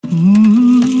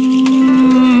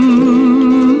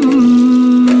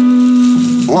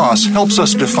Loss helps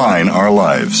us define our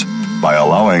lives. By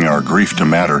allowing our grief to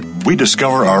matter, we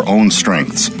discover our own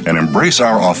strengths and embrace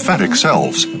our authentic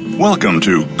selves. Welcome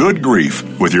to Good Grief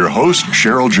with your host,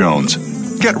 Cheryl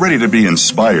Jones. Get ready to be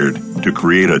inspired to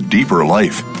create a deeper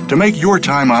life, to make your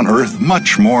time on Earth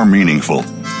much more meaningful.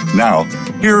 Now,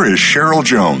 here is Cheryl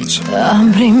Jones.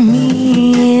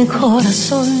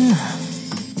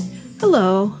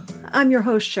 Hello, I'm your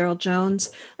host, Cheryl Jones,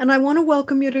 and I want to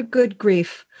welcome you to Good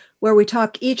Grief, where we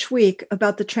talk each week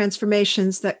about the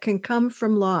transformations that can come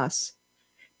from loss.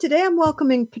 Today, I'm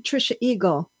welcoming Patricia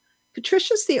Eagle.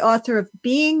 Patricia's the author of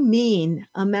Being Mean,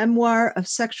 a memoir of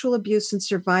sexual abuse and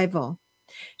survival.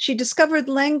 She discovered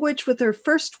language with her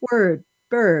first word,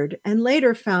 bird, and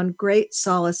later found great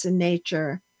solace in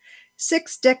nature.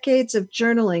 6 decades of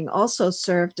journaling also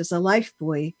served as a life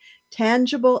buoy,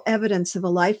 tangible evidence of a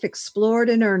life explored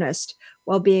in earnest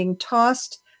while being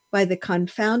tossed by the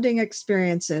confounding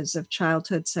experiences of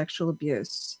childhood sexual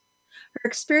abuse. Her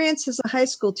experience as a high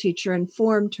school teacher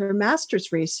informed her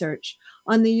master's research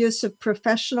on the use of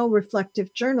professional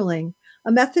reflective journaling,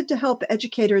 a method to help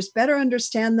educators better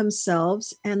understand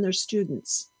themselves and their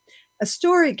students. A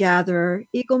story gatherer,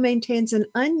 Eagle maintains an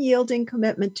unyielding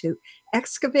commitment to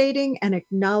excavating and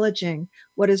acknowledging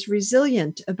what is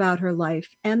resilient about her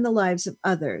life and the lives of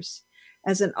others.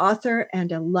 As an author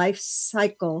and a life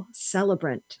cycle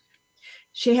celebrant,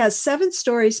 she has 7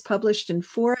 stories published in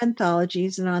 4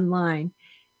 anthologies and online.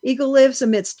 Eagle lives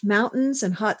amidst mountains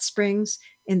and hot springs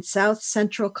in south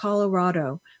central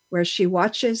Colorado, where she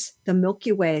watches the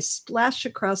Milky Way splash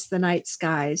across the night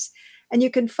skies. And you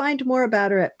can find more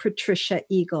about her at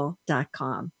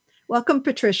patriciaeagle.com. Welcome,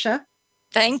 Patricia.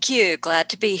 Thank you. Glad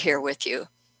to be here with you.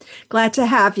 Glad to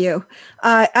have you.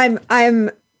 I'm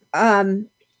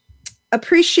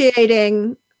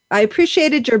appreciating. I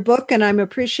appreciated your book, and I'm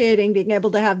appreciating being able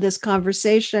to have this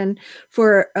conversation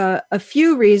for a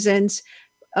few reasons,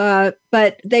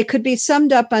 but they could be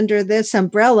summed up under this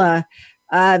umbrella.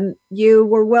 You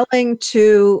were willing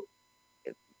to,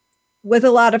 with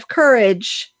a lot of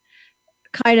courage,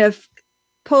 kind of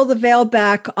pull the veil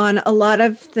back on a lot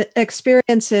of the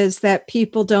experiences that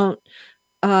people don't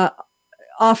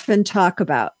often talk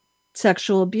about: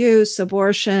 sexual abuse,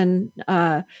 abortion,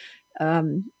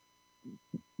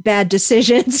 bad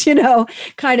decisions,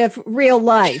 kind of real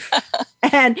life.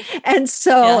 And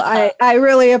so yeah. I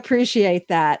really appreciate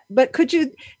that. But could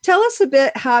you tell us a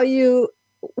bit how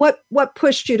what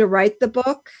pushed you to write the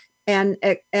book and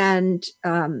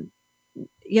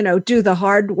do the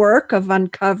hard work of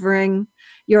uncovering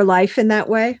your life in that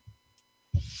way?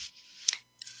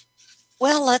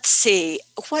 Well, let's see.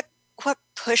 What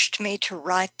pushed me to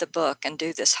write the book and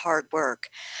do this hard work?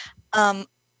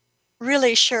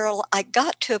 Really, Cheryl, I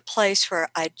got to a place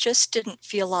where I just didn't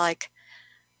feel like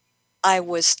I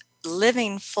was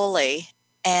living fully.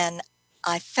 And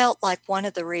I felt like one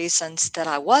of the reasons that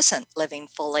I wasn't living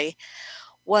fully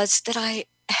was that I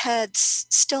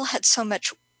still had so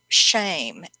much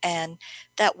shame, and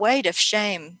that weight of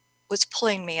shame was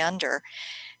pulling me under.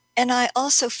 And I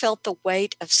also felt the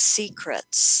weight of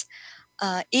secrets.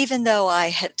 Even though I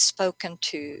had spoken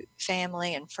to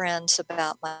family and friends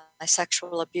about my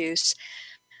sexual abuse,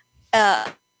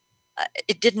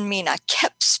 it didn't mean I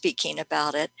kept speaking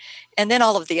about it. And then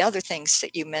all of the other things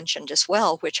that you mentioned as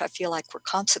well, which I feel like were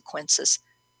consequences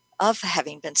of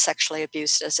having been sexually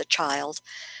abused as a child,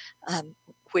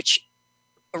 which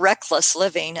reckless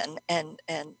living and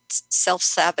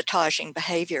self-sabotaging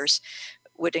behaviors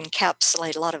would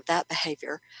encapsulate a lot of that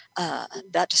behavior,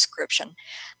 that description.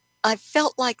 I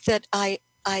felt like that I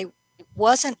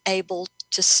wasn't able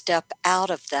to step out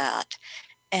of that,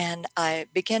 and I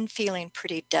began feeling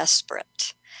pretty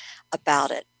desperate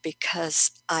about it because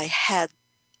I had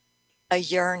a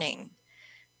yearning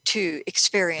to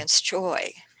experience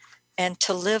joy and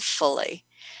to live fully.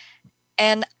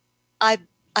 And I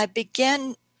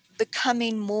began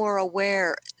becoming more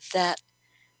aware that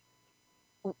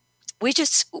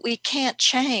we can't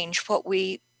change what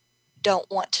we don't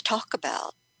want to talk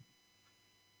about,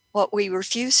 what we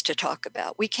refuse to talk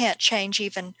about. We can't change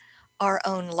even our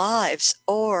own lives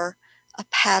or a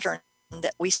pattern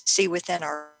that we see within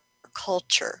our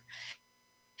culture.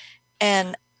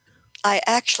 And I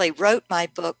actually wrote my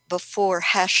book before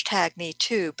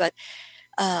 #MeToo, but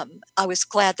I was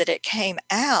glad that it came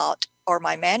out, or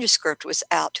my manuscript was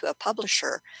out to a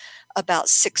publisher about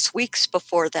 6 weeks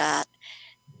before that.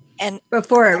 And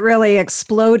before it really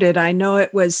exploded. I know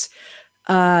it was,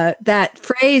 that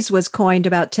phrase was coined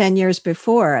about 10 years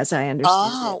before, as I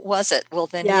understand it. Oh, was it? Well,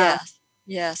 then, yeah.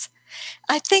 Yes.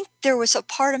 I think there was a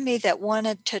part of me that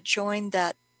wanted to join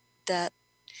that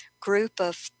group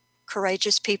of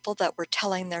courageous people that were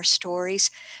telling their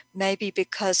stories, maybe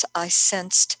because I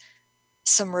sensed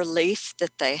some relief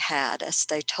that they had as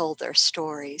they told their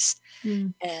stories.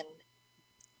 Mm. And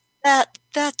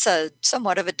that's a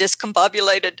somewhat of a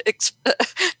discombobulated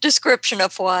description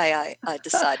of why I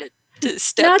decided to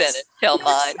step in and tell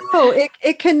mine. So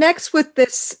it connects with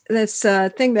this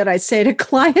thing that I say to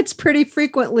clients pretty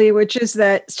frequently, which is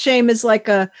that shame is like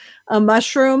a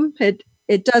mushroom.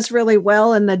 It does really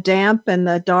well in the damp and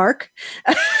the dark,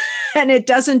 and it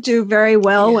doesn't do very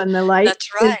well when the light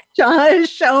is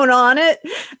shown on it.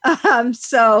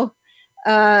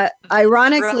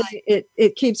 Ironically,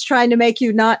 it keeps trying to make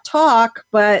you not talk,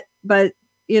 but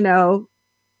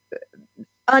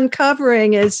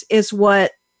uncovering is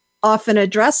what often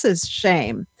addresses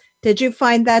shame. Did you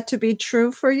find that to be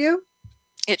true for you?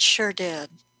 It sure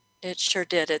did. It sure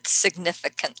did. It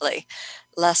significantly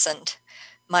lessened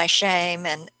my shame,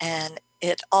 and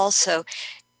it also,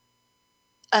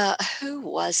 who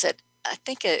was it? I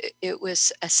think it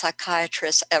was a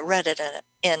psychiatrist. I read it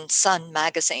in Sun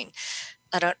magazine.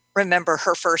 I don't remember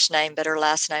her first name, but her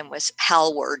last name was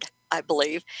Hallward, I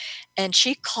believe. And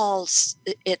she calls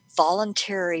it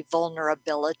voluntary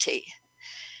vulnerability.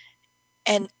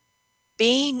 And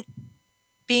being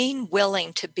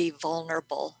willing to be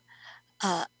vulnerable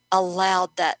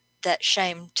allowed that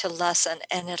shame to lessen,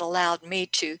 and it allowed me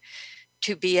to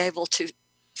be able to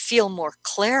feel more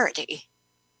clarity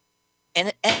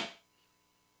and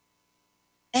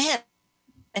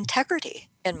integrity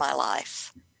in my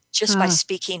life just by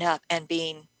speaking up and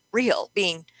being real,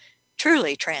 being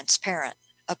truly transparent.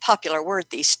 A popular word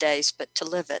these days, but to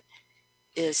live it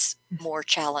is more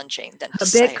challenging than to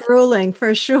say it. A bit grueling,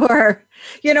 for sure.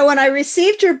 When I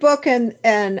received your book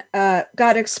and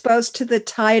got exposed to the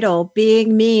title,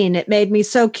 Being Mean, it made me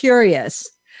so curious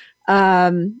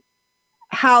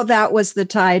how that was the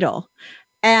title.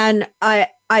 And I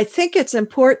think it's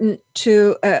important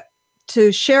to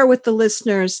share with the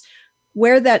listeners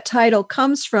where that title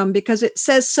comes from, because it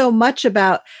says so much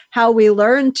about how we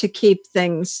learn to keep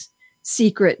things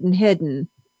secret and hidden,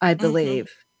 I believe.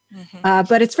 Mm-hmm.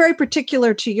 But it's very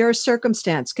particular to your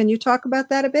circumstance. Can you talk about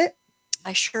that a bit?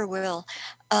 I sure will.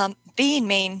 Being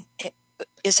mean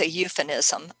is a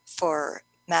euphemism for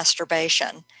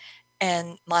masturbation.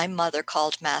 And my mother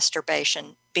called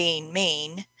masturbation being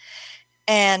mean.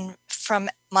 And from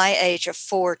my age of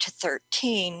 4 to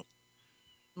 13,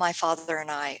 my father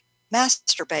and I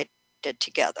masturbated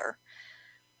together,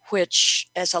 which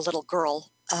as a little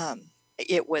girl,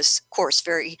 it was, of course,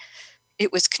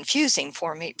 it was confusing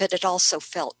for me, but it also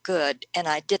felt good. And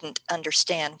I didn't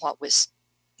understand what was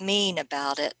mean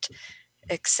about it,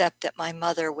 except that my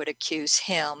mother would accuse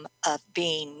him of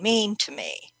being mean to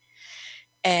me.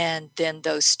 And then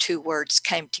those two words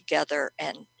came together,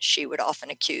 and she would often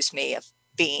accuse me of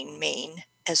being mean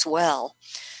as well.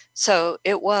 So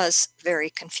it was very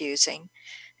confusing.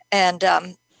 And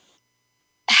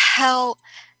how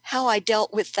I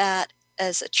dealt with that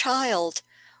as a child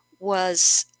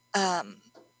was,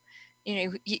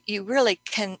 you really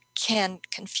can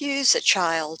confuse a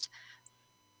child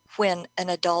when an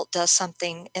adult does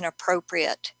something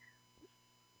inappropriate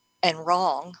and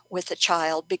wrong with a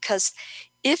child, because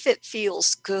if it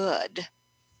feels good,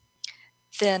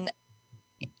 then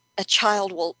a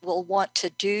child will want to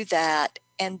do that.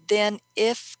 And then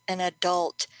if an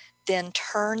adult then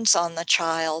turns on the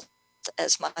child,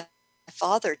 as my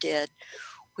father did,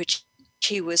 which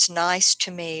he was nice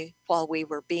to me while we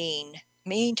were being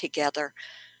mean together.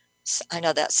 I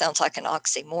know that sounds like an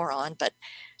oxymoron, but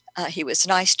he was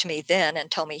nice to me then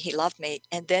and told me he loved me,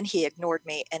 and then he ignored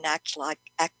me and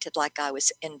acted like I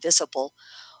was invisible,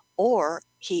 or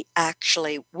he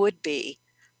actually would be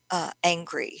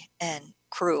angry and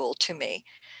cruel to me.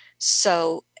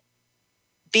 So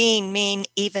being mean,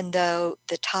 even though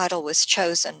the title was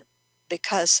chosen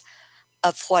because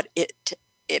of what it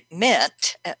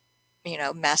meant,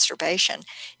 masturbation,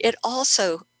 it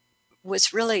also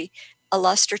was really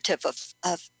illustrative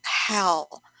of how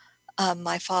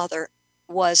my father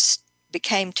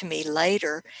became to me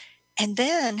later, and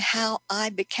then how I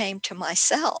became to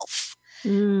myself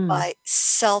by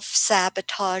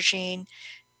self-sabotaging.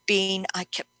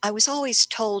 I was always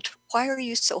told, why are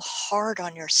you so hard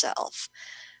on yourself?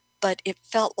 But it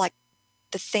felt like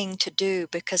the thing to do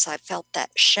because I felt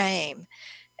that shame,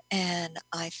 and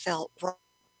I felt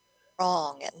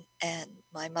wrong. And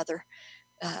my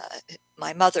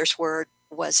mother's word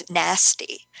was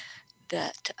nasty,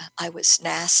 that I was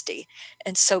nasty.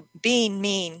 And so being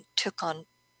mean took on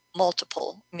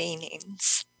multiple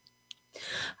meanings.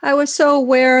 I was so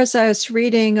aware as I was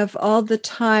reading of all the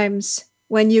times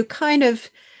when you kind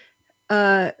of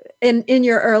in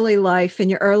your early life, in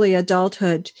your early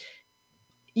adulthood,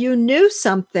 you knew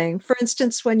something. For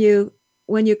instance, when you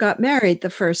got married the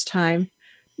first time,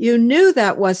 you knew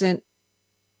that wasn't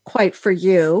quite for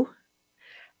you,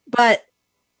 but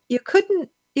you couldn't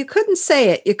say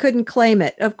it, you couldn't claim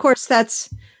it. Of course,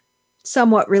 that's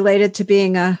somewhat related to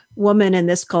being a woman in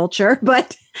this culture,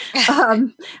 but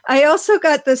I also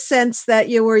got the sense that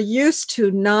you were used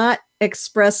to not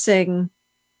expressing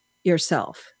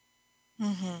yourself,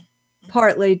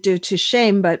 partly due to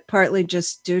shame, but partly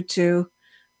just due to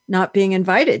not being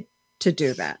invited to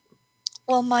do that.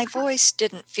 Well, my voice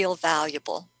didn't feel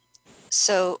valuable.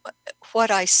 So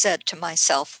what I said to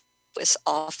myself was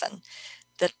often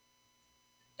that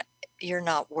you're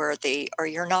not worthy, or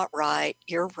you're not right,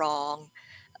 you're wrong,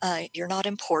 you're not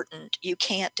important, you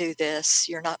can't do this,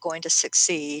 you're not going to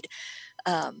succeed.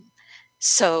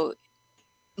 So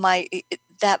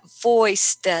that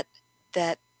voice that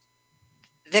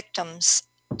victims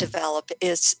develop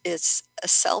is a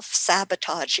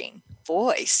self-sabotaging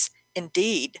voice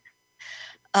indeed.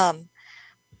 I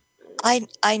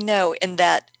know in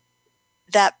that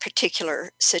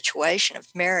particular situation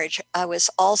of marriage, I was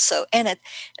also in it.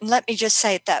 And let me just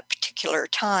say at that particular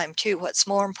time too, what's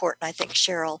more important, I think,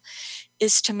 Cheryl,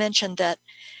 is to mention that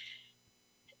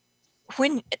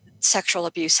when sexual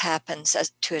abuse happens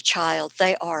to a child,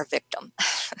 they are a victim.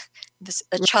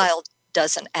 A child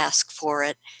doesn't ask for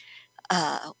it,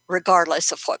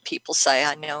 regardless of what people say.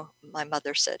 I know my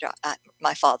mother said,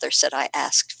 my father said I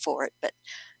asked for it, but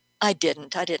I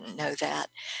didn't know that.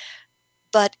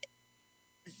 But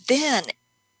then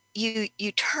you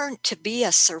turn to be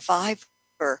a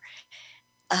survivor.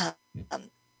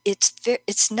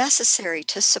 It's necessary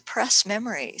to suppress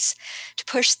memories, to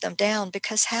push them down,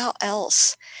 because how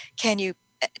else can you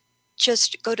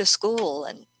just go to school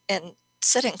and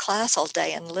sit in class all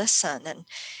day and listen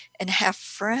and have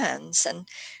friends? And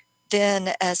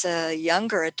then as a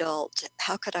younger adult,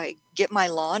 how could I get my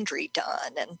laundry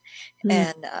done and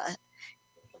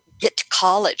get to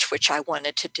college, which I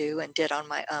wanted to do and did on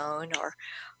my own,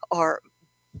 or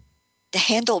to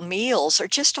handle meals, or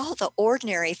just all the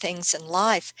ordinary things in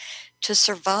life to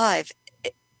survive?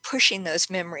 Pushing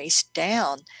those memories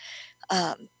down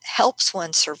helps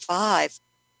one survive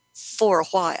for a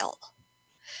while.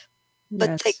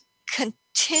 But they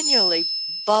continually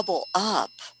bubble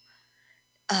up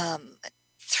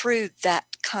through that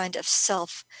kind of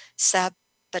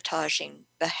self-sabotaging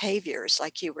behaviors,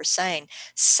 like you were saying,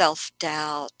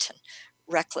 self-doubt and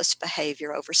reckless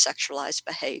behavior, over-sexualized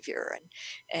behavior,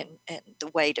 and the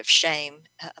weight of shame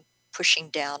pushing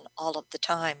down all of the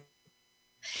time.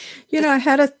 I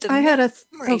had a go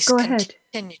ahead.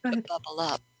 Continue to bubble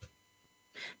up.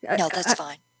 No, that's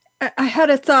fine. I had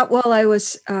a thought while I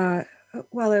was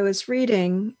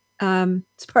reading.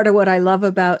 It's part of what I love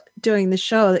about doing the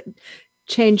show. It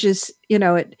changes,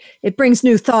 it brings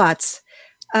new thoughts.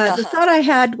 The thought I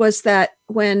had was that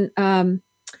when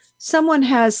someone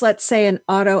has, let's say, an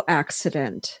auto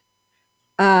accident,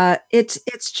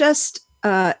 it's just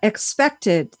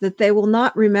expected that they will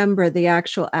not remember the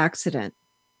actual accident.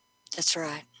 That's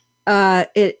right.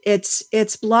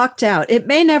 It's blocked out. It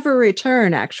may never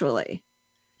return, actually.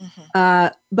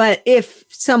 But if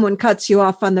someone cuts you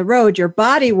off on the road, your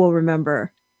body will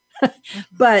remember,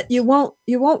 but you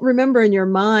won't remember in your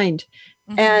mind.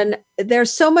 And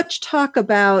there's so much talk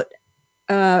about,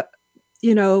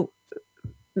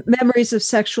 memories of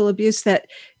sexual abuse that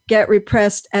get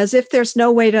repressed, as if there's no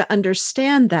way to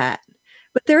understand that.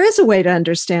 But there is a way to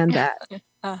understand that.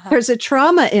 There's a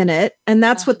trauma in it, and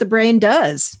that's what the brain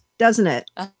does, doesn't it?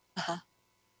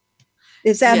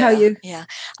 Is that how you? Yeah,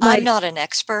 I'm not an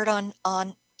expert on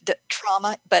the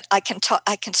trauma, but I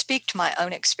can speak to my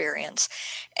own experience,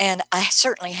 and I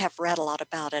certainly have read a lot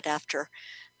about it after.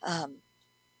 I'm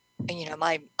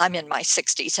in my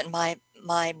 60s, and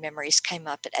my memories came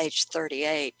up at age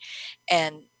 38,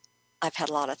 and I've had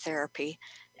a lot of therapy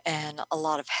and a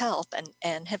lot of help,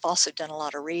 and have also done a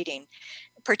lot of reading,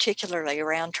 particularly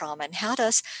around trauma and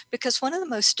because one of the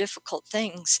most difficult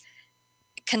things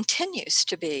continues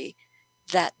to be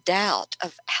that doubt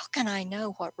of, how can I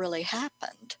know what really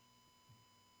happened?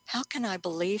 How can I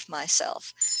believe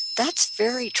myself? That's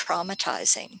very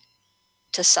traumatizing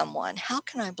to someone. How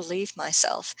can I believe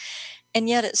myself? And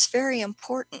yet it's very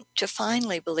important to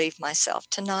finally believe myself,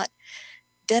 to not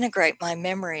denigrate my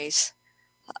memories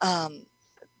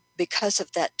because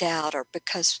of that doubt, or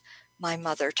because my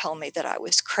mother told me that I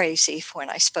was crazy when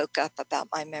I spoke up about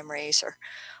my memories,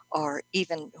 or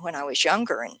even when I was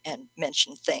younger and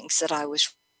mentioned things that I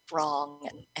was wrong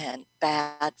and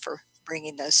bad for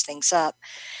bringing those things up.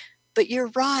 But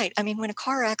you're right. I mean, when a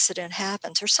car accident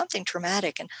happens or something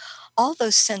traumatic, and all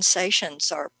those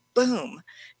sensations are boom,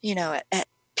 at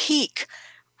peak,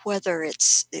 whether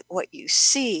it's what you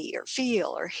see or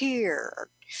feel or hear or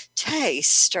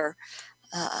taste or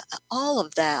all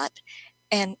of that.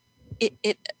 And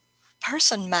it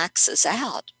person maxes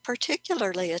out,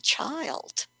 particularly a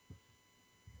child.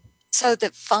 So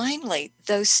that finally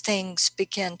those things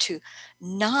begin to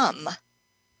numb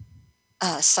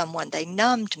someone. They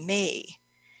numbed me,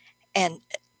 and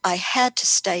I had to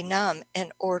stay numb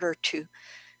in order to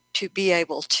be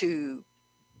able to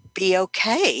be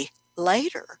okay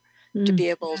later, to be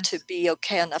able to be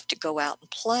okay enough to go out and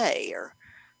play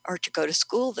or to go to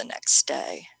school the next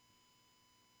day.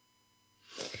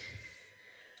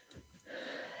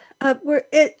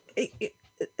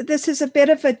 This is a bit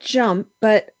of a jump,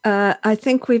 but I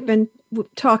think we've been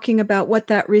talking about what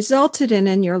that resulted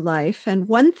in your life. And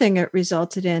one thing it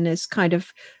resulted in is kind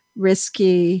of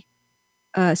risky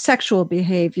sexual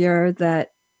behavior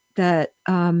that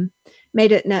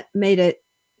made it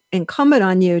incumbent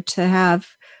on you to have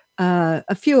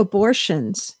a few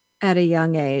abortions at a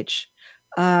young age,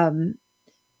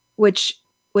 which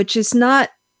is not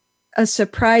a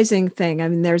surprising thing. I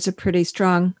mean, there's a pretty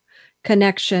strong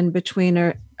connection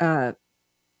between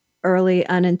early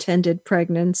unintended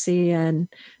pregnancy and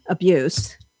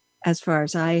abuse, as far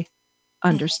as I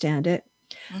understand it.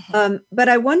 Mm-hmm. But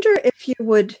I wonder if you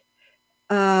would,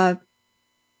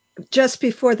 just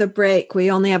before the break, we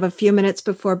only have a few minutes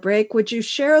before break, would you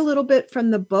share a little bit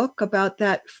from the book about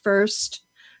that first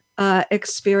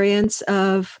experience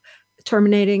of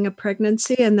terminating a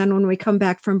pregnancy? And then when we come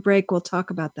back from break, we'll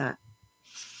talk about that.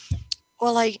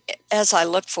 Well, as I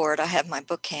look for it, I have my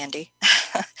book handy.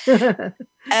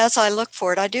 As I look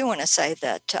for it, I do want to say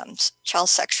that child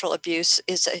sexual abuse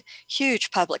is a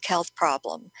huge public health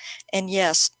problem. And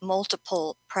yes,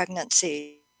 multiple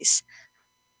pregnancies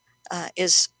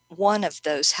is one of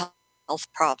those health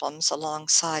problems,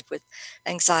 alongside with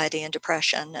anxiety and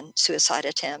depression and suicide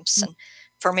attempts. Mm-hmm. And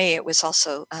for me, it was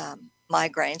also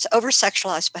migraines.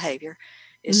 Over-sexualized behavior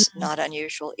is not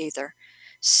unusual either.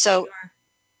 So sure.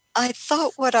 I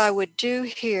thought what I would do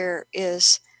here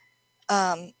is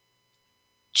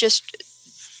just,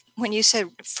 when you said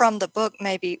from the book,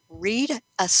 maybe read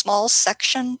a small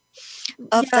section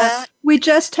of that. We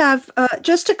just have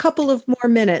just a couple of more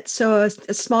minutes, so a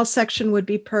small section would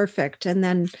be perfect, and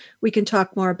then we can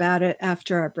talk more about it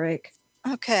after our break.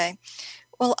 Okay.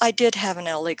 Well, I did have an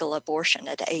illegal abortion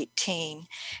at 18,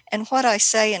 and what I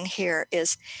say in here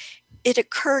is, it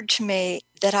occurred to me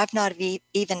that I've not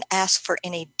even asked for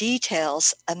any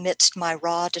details amidst my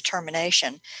raw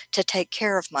determination to take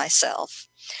care of myself.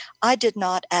 I did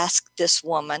not ask this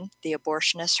woman, the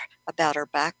abortionist, about her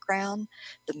background,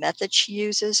 the method she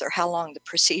uses, or how long the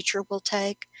procedure will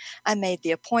take. I made the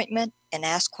appointment and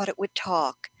asked what it would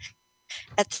talk.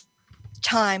 At the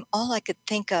time, all I could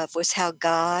think of was how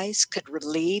guys could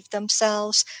relieve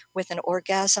themselves with an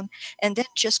orgasm and then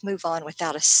just move on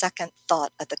without a second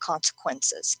thought of the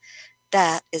consequences.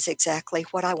 That is exactly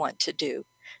what I want to do.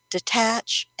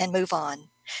 Detach and move on.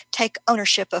 Take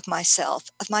ownership of myself,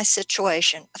 of my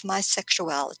situation, of my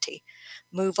sexuality.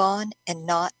 Move on and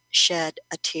not shed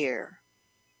a tear.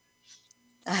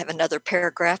 I have another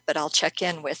paragraph, but I'll check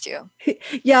in with you.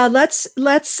 Yeah, let's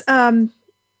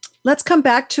come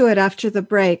back to it after the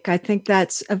break. I think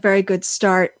that's a very good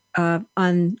start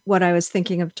on what I was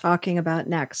thinking of talking about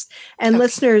next. And okay.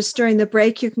 Listeners, during the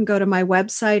break, you can go to my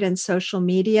website and social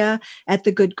media at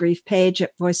the Good Grief page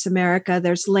at Voice America.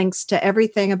 There's links to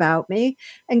everything about me,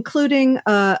 including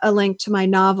a link to my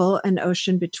novel, An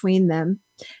Ocean Between Them.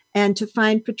 And to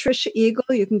find Patricia Eagle,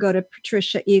 you can go to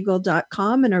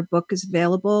patriciaeagle.com, and her book is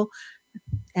available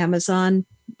Amazon,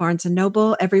 Barnes &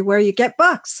 Noble, everywhere you get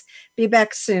books. Be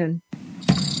back soon.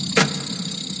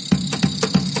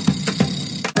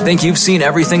 Think you've seen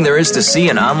everything there is to see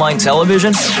in online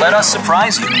television? Let us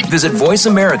surprise you. Visit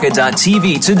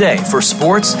voiceamerica.tv today for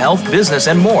sports, health, business,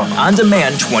 and more on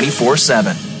demand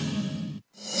 24/7.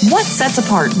 What sets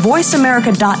apart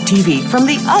VoiceAmerica.tv from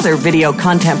the other video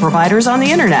content providers on the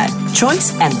internet?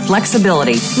 Choice and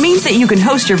flexibility means that you can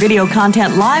host your video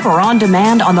content live or on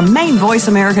demand on the main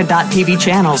VoiceAmerica.tv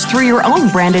channels through your own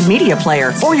branded media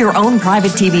player or your own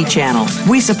private TV channel.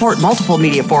 We support multiple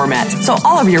media formats, so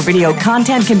all of your video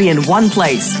content can be in one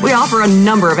place. We offer a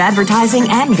number of advertising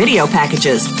and video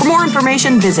packages. For more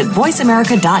information, visit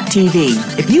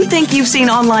VoiceAmerica.tv. If you think you've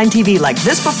seen online TV like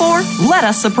this before, let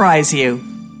us surprise you.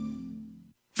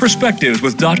 Perspectives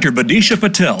with Dr. Patricia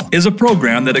Patel is a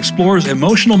program that explores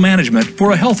emotional management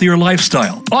for a healthier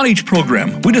lifestyle. On each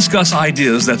program, we discuss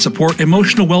ideas that support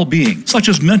emotional well-being, such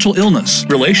as mental illness,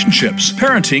 relationships,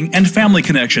 parenting, and family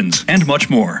connections, and much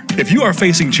more. If you are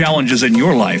facing challenges in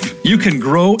your life, you can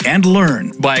grow and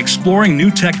learn by exploring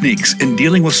new techniques in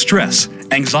dealing with stress,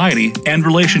 anxiety, and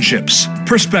relationships.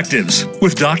 Perspectives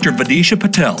with Dr. Patricia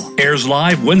Patel airs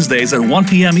live Wednesdays at 1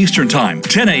 p.m. Eastern Time,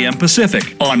 10 a.m.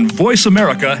 Pacific on Voice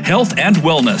America Health and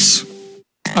Wellness.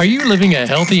 Are you living a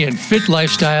healthy and fit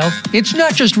lifestyle? It's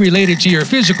not just related to your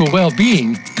physical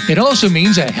well-being. It also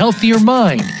means a healthier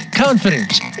mind,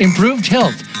 confidence, improved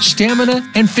health, stamina,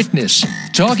 and fitness.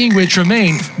 Talking with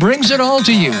Tremaine brings it all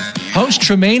to you. Host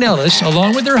Tremaine Ellis,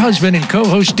 along with her husband and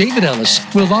co-host David Ellis,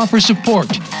 will offer support,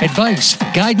 advice,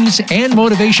 guidance, and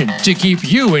motivation to keep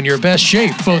you in your best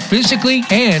shape, both physically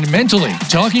and mentally.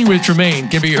 Talking with Tremaine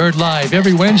can be heard live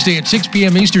every Wednesday at 6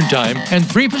 p.m. Eastern Time and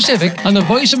 3 Pacific on the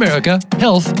Voice America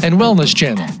Health and Wellness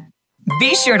Channel.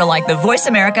 Be sure to like the Voice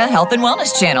America Health and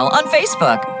Wellness channel on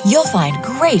Facebook. You'll find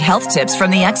great health tips from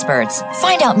the experts.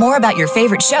 Find out more about your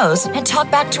favorite shows and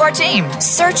talk back to our team.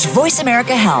 Search Voice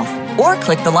America Health or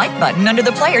click the like button under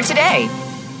the player today.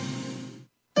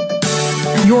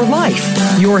 Your life,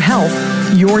 your health,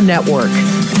 your network.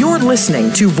 You're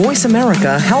listening to Voice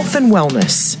America Health and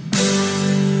Wellness.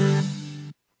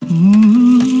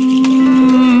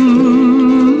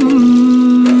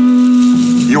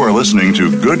 You are listening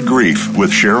to Good Grief with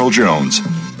Cheryl Jones.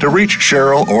 To reach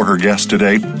Cheryl or her guest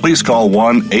today, please call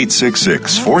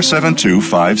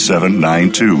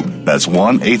 1-866-472-5792. That's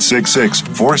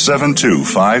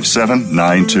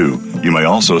 1-866-472-5792. You may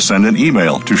also send an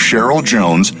email to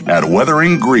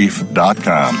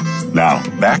CherylJones@weatheringgrief.com. Now,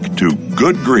 back to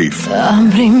Good Grief.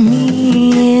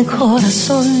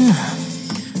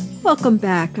 Welcome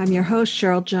back. I'm your host,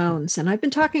 Cheryl Jones, and I've been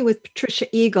talking with Patricia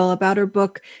Eagle about her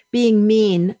book, Being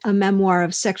Mean, a memoir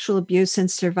of sexual abuse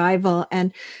and survival.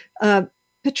 And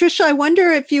Patricia, I wonder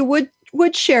if you would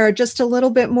share just a little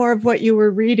bit more of what you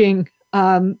were reading.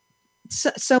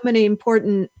 So many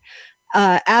important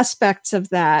aspects of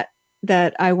that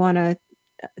I want to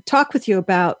talk with you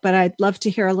about, but I'd love to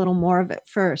hear a little more of it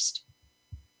first.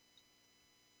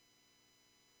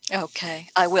 Okay,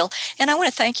 I will. And I want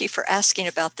to thank you for asking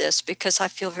about this because I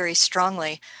feel very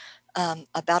strongly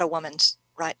about a woman's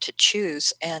right to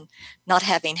choose, and not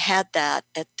having had that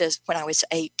when I was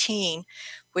 18,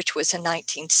 which was in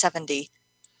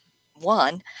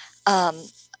 1971,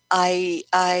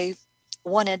 I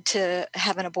wanted to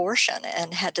have an abortion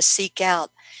and had to seek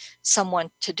out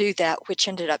someone to do that, which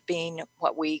ended up being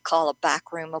what we call a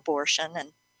backroom abortion,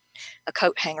 and a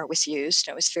coat hanger was used.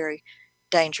 It was very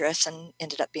dangerous and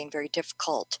ended up being very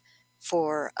difficult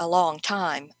for a long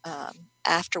time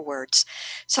afterwards.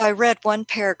 So I read one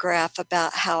paragraph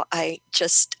about how I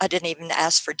didn't even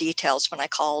ask for details when I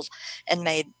called and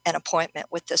made an appointment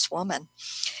with this woman.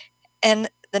 And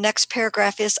the next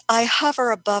paragraph is, I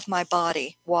hover above my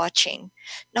body, watching,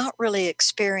 not really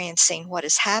experiencing what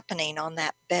is happening on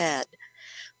that bed,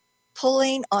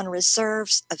 pulling on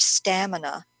reserves of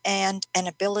stamina and an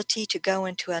ability to go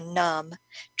into a numb,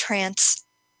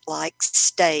 trance-like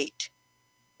state.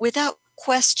 Without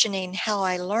questioning how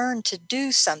I learned to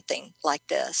do something like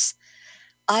this,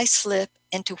 I slip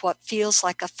into what feels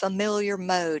like a familiar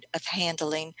mode of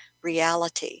handling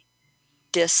reality,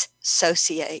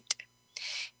 dissociate.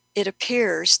 It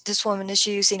appears this woman is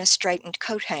using a straightened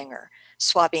coat hanger,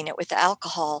 swabbing it with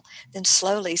alcohol, then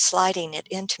slowly sliding it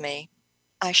into me.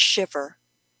 I shiver.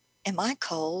 Am I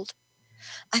cold?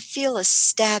 I feel a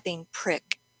stabbing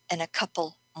prick and a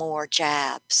couple more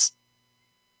jabs.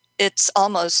 It's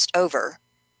almost over,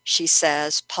 she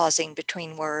says, pausing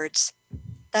between words.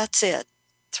 That's it,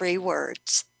 3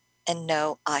 words, and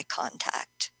no eye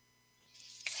contact.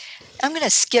 I'm going to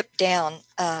skip down,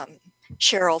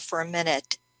 Cheryl, for a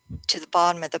minute to the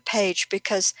bottom of the page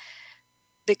because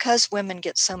women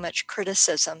get so much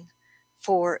criticism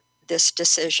for this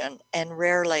decision, and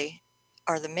rarely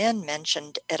are the men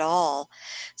mentioned at all.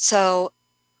 So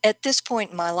at this point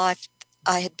in my life,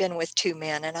 I had been with 2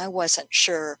 men, and I wasn't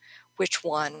sure which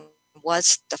one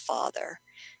was the father.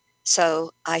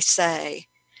 So I say,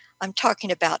 I'm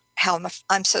talking about how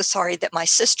I'm so sorry that my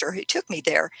sister who took me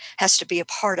there has to be a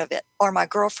part of it, or my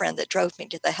girlfriend that drove me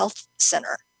to the health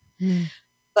center.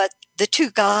 But the 2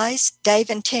 guys,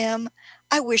 Dave and Tim,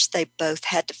 I wish they both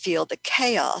had to feel the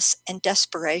chaos and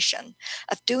desperation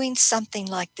of doing something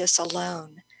like this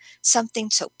alone, something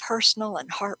so personal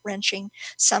and heart-wrenching,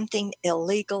 something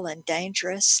illegal and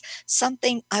dangerous,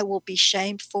 something I will be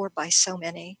shamed for by so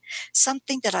many,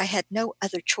 something that I had no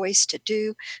other choice to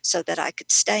do so that I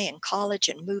could stay in college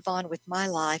and move on with my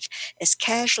life as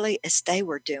casually as they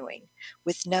were doing,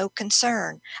 with no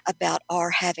concern about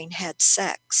our having had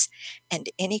sex and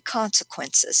any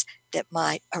consequences that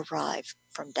might arrive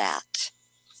from that.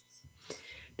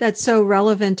 That's so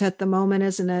relevant at the moment,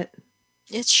 isn't it?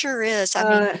 It sure is.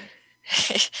 I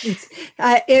mean,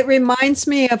 it reminds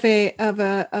me of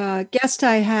a guest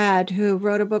I had who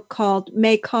wrote a book called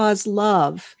May Cause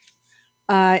Love.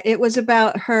 It was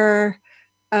about her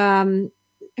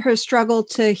struggle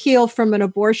to heal from an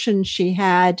abortion she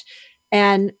had,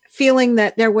 and feeling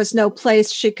that there was no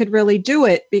place she could really do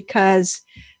it because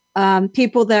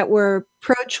people that were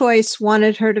pro-choice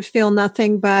wanted her to feel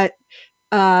nothing but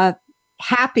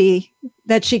happy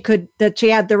that she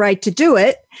had the right to do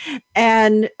it,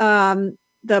 and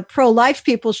the pro-life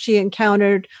people she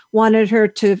encountered wanted her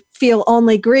to feel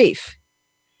only grief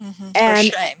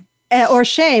or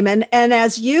shame. And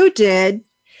as you did,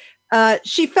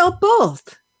 she felt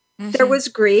both. Mm-hmm. There was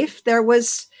grief, there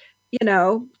was,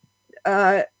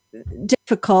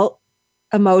 difficult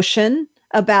emotion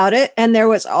about it, and there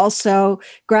was also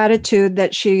gratitude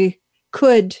that she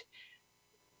could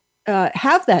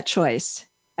have that choice.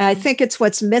 I think it's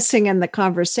what's missing in the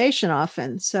conversation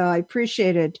often. So I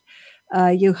appreciated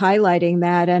you highlighting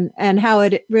that, and how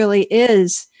it really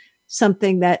is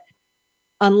something that,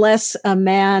 unless a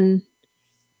man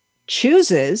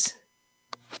chooses,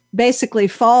 basically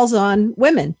falls on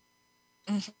women.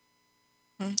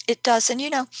 Mm-hmm. It does. And,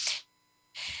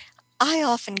 I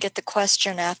often get the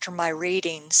question after my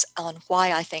readings on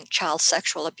why I think child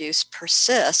sexual abuse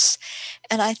persists.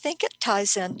 And I think it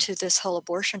ties into this whole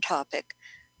abortion topic.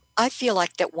 I feel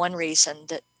like that one reason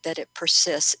that it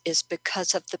persists is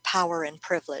because of the power and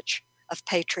privilege of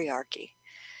patriarchy.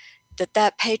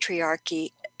 That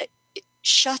patriarchy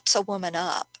shuts a woman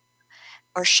up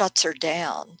or shuts her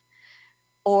down.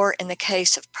 Or in the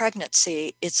case of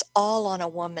pregnancy, it's all on a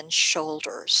woman's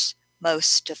shoulders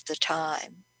most of the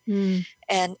time. Mm.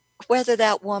 And whether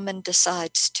that woman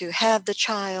decides to have the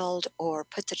child or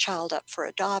put the child up for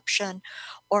adoption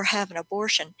or have an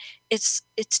abortion, it's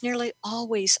nearly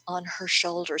always on her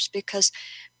shoulders, because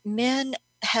men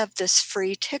have this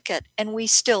free ticket, and we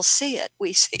still see it.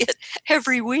 We see it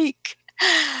every week.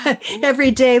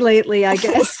 Every day lately, I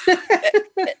guess.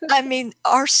 I mean,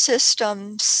 our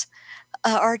systems,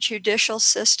 our judicial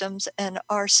systems, and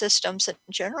our systems in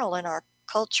general in our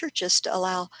culture just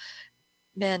allow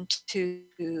men to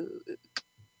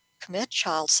commit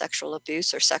child sexual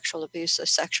abuse or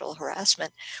sexual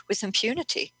harassment with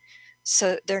impunity.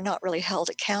 So they're not really held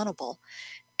accountable.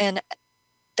 And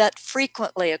that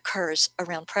frequently occurs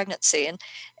around pregnancy.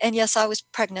 And yes, I was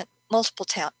pregnant multiple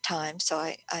times. So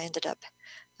I ended up,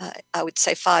 I would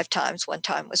say 5 times. One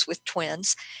time was with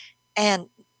twins. And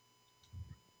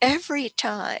every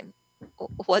time,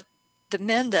 what the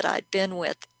men that I'd been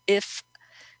with, if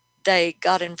they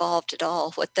got involved at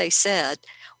all, what they said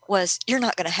was, "You're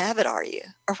not going to have it, are you?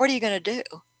 Or what are you going to do?"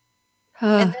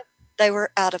 And then they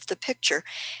were out of the picture.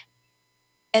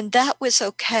 And that was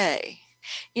okay.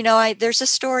 There's a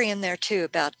story in there too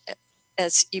about,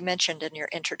 as you mentioned in your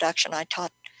introduction, I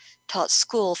taught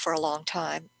school for a long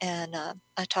time, and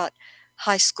I taught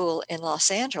high school in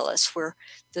Los Angeles, where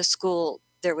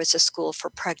there was a school for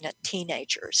pregnant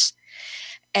teenagers.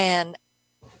 And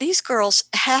these girls,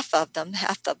 half of them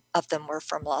were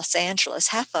from Los Angeles,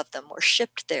 half of them were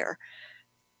shipped there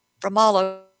from all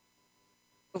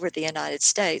over the United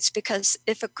States, because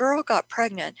if a girl got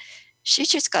pregnant, she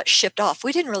just got shipped off.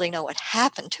 We didn't really know what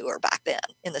happened to her back then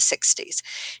in the 60s.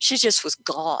 She just was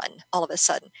gone all of a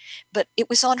sudden. But it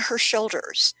was on her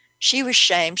shoulders. She was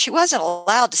shamed. She wasn't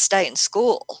allowed to stay in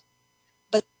school.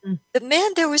 But the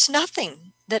men, there was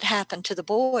nothing that happened to the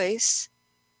boys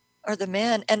or the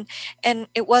men. And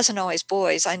it wasn't always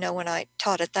boys. I know when I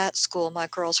taught at that school, my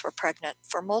girls were pregnant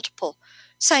for multiple,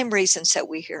 same reasons that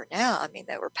we hear now. I mean,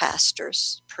 they were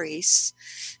pastors,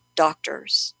 priests,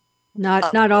 doctors.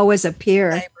 Not always a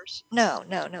peer. Neighbors. No,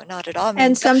 not at all. I mean,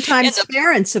 and sometimes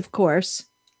parents, of course.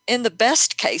 In the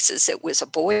best cases, it was a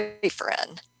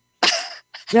boyfriend.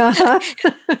 Uh-huh.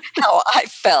 How I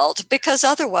felt, because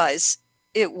otherwise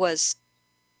it was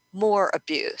more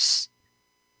abuse.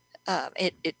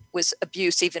 It was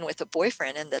abuse even with a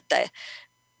boyfriend, and that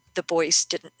the boys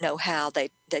didn't know how. They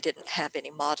didn't have any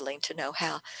modeling to know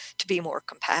how to be more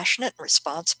compassionate and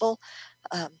responsible.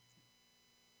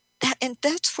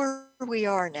 that's where we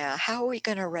are now. How are we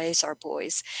going to raise our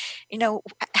boys?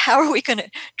 How are we going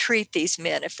to treat these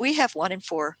men? If we have 1 in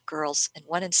 4 girls and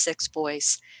 1 in 6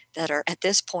 boys that are at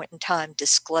this point in time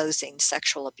disclosing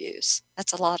sexual abuse,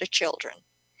 that's a lot of children.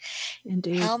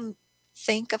 Indeed.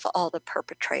 Think of all the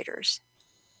perpetrators.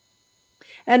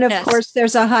 And of course,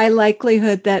 there's a high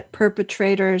likelihood that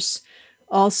perpetrators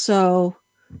also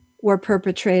were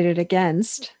perpetrated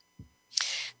against.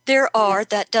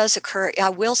 That does occur. I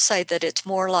will say that it's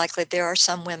more likely there are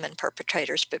some women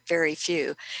perpetrators, but very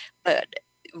few. But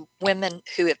women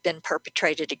who have been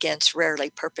perpetrated against rarely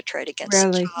perpetrate against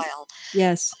a child.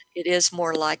 Yes. It is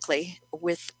more likely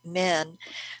with men.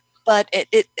 But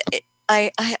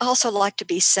I also like to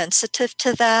be sensitive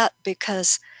to that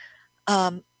because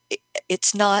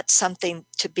it's not something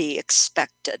to be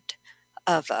expected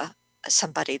of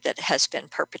somebody that has been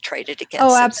perpetrated against.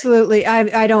 Oh, absolutely.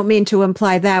 I don't mean to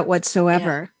imply that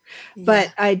whatsoever,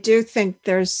 but I do think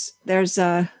there's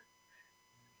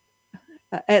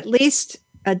at least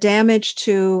a damage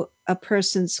to a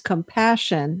person's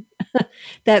compassion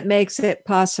that makes it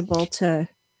possible to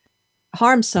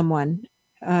harm someone.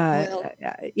 I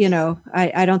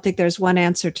don't think there's one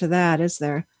answer to that, is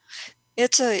there?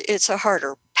 It's a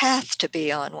harder path to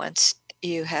be on once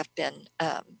you have been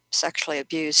sexually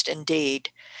abused, indeed.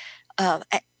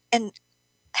 And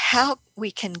how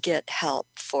we can get help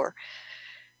for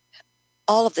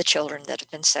all of the children that have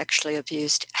been sexually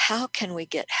abused. How can we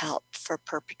get help for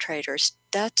perpetrators?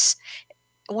 That's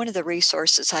one of the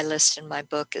resources I list in my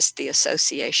book is the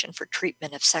Association for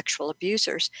Treatment of Sexual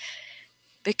Abusers,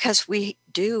 because we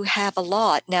do have a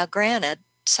lot. Now, granted,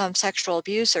 some sexual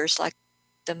abusers, like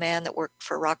the man that worked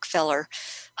for Rockefeller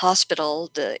Hospital,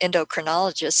 the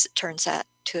endocrinologist, it turns out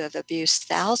to have abused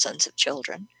thousands of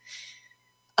children.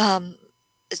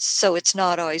 So it's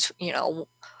not always,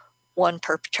 one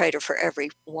perpetrator for every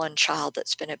one child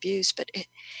that's been abused. But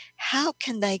how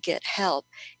can they get help?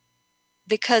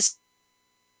 Because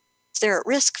they're at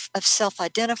risk of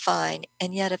self-identifying,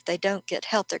 and yet if they don't get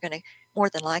help, they're going to more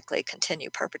than likely continue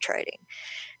perpetrating.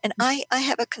 And I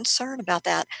have a concern about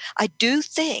that. I do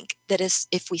think that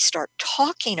if we start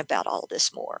talking about all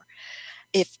this more,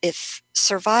 if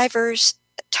survivors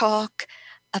talk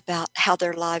about how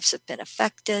their lives have been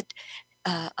affected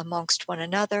amongst one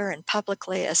another and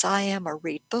publicly, as I am, or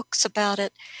read books about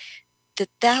it,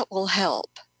 that will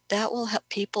help. That will help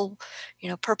people,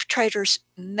 perpetrators,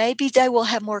 maybe they will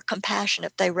have more compassion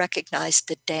if they recognize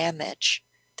the damage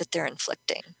that they're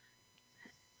inflicting.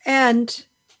 And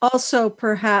also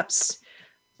perhaps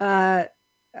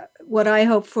what I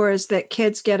hope for is that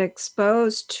kids get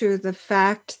exposed to the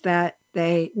fact that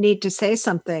they need to say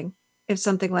something if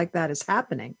something like that is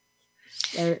happening.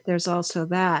 There's also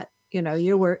that,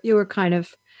 you were kind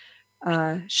of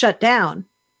shut down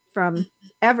from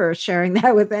ever sharing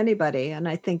that with anybody. And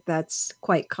I think that's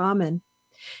quite common.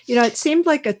 It seemed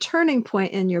like a turning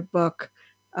point in your book.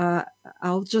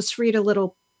 I'll just read a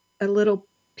little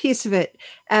piece of it.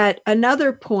 At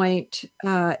another point,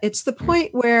 it's the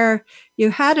point where you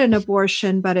had an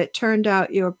abortion, but it turned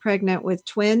out you were pregnant with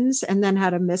twins and then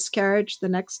had a miscarriage the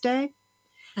next day.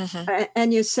 Mm-hmm.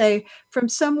 And you say, from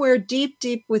somewhere deep,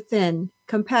 deep within,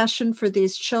 compassion for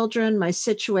these children, my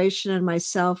situation, and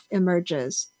myself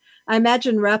emerges. I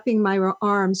imagine wrapping my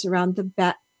arms around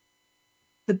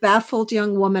the baffled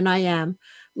young woman I am,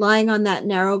 lying on that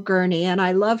narrow gurney, and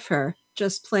I love her,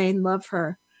 just plain love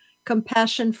her.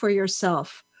 Compassion for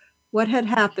yourself. What had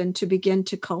happened to begin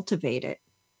to cultivate it?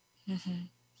 Mm-hmm.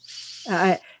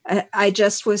 I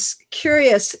just was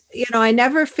curious. I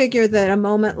never figure that a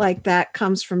moment like that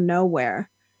comes from nowhere.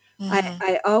 Mm-hmm.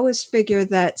 I always figure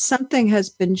that something has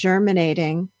been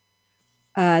germinating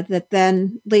that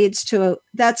then leads to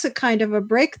that's a kind of a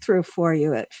breakthrough for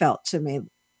you. It felt to me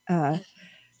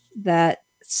that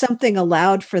something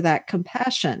allowed for that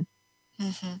compassion.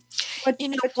 Mm-hmm.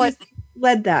 What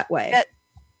led that way?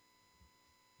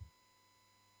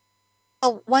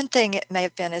 One thing it may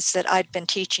have been is that I'd been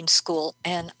teaching school,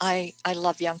 and I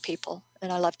love young people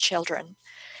and I love children,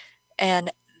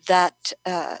 and that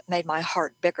made my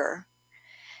heart bigger.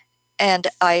 And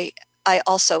I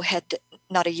also had,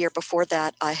 not a year before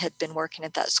that, I had been working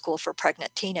at that school for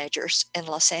pregnant teenagers in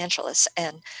Los Angeles,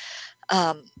 and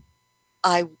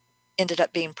I ended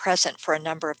up being present for a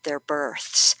number of their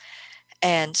births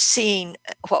and seeing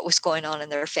what was going on in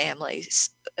their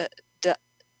families,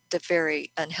 the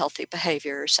very unhealthy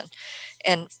behaviors,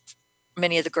 and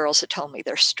many of the girls had told me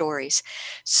their stories.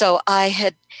 So I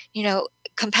had,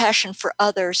 compassion for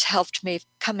others helped me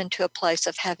come into a place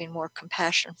of having more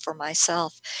compassion for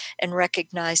myself and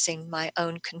recognizing my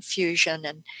own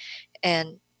confusion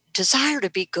and desire to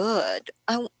be good.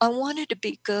 I wanted to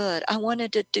be good. I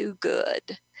wanted to do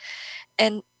good.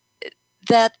 And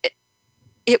that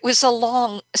it was a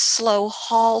long, slow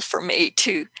haul for me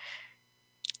to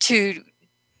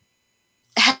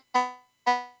have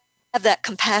that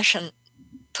compassion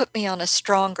put me on a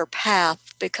stronger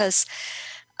path, because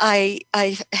I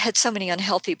had so many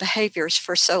unhealthy behaviors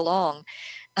for so long.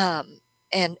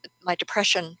 And my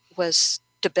depression was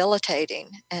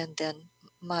debilitating. And then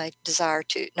my desire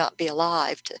to not be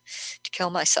alive, to kill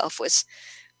myself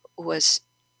was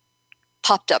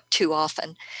popped up too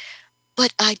often.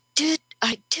 But I did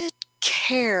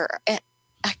care.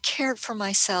 I cared for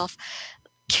myself,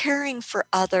 caring for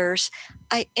others.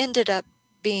 I ended up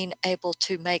being able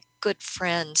to make good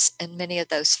friends, and many of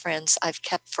those friends I've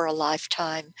kept for a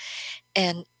lifetime,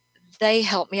 and they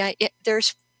helped me.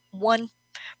 There's one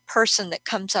person that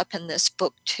comes up in this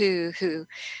book too, who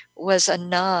was a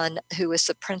nun, who was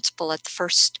the principal at the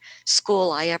first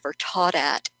school I ever taught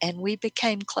at, and we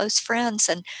became close friends,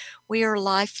 and we are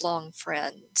lifelong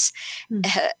friends.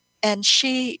 And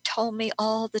she told me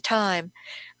all the time,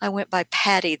 I went by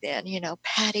Patty then,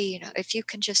 Patty, if you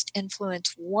can just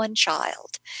influence one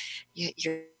child,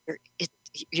 you're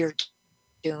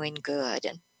doing good.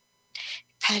 And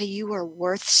Patty, you are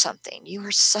worth something. You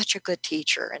are such a good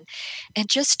teacher. And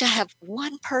just to have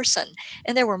one person,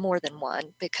 and there were more than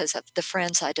one because of the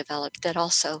friends I developed that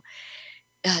also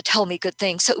tell me good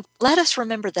things. So let us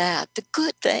remember that, the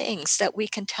good things that we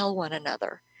can tell one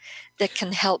another that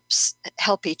can help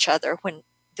each other when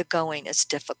the going is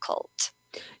difficult.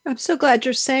 I'm so glad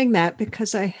you're saying that,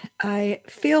 because I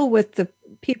feel with the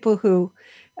people who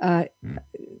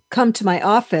come to my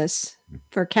office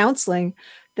for counseling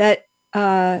that,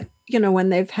 when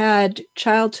they've had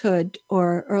childhood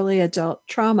or early adult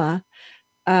trauma,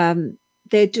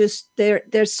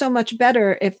 they're so much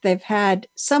better if they've had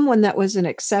someone that was an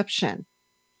exception.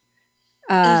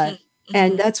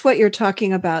 And that's what you're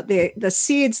talking about, the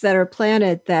seeds that are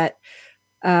planted that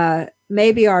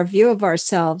maybe our view of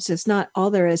ourselves is not all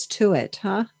there is to it,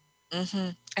 huh?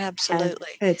 Absolutely.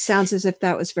 And it sounds as if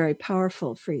that was very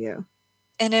powerful for you.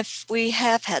 And if we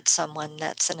have had someone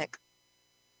that's an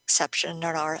exception in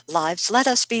our lives, let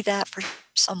us be that for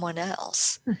someone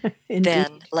else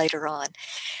then later on.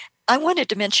 I wanted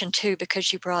to mention too,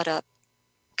 because you brought up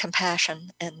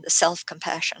compassion and the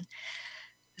self-compassion,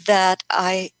 that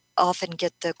I often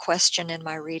get the question in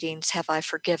my readings, have I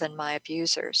forgiven my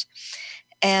abusers?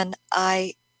 And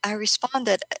I respond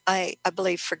that I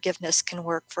believe forgiveness can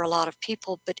work for a lot of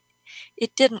people, but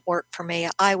it didn't work for me.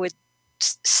 I would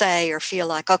say or feel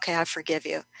like, okay, I forgive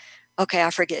you. Okay, I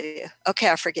forgive you. Okay,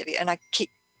 I forgive you. And I keep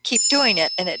doing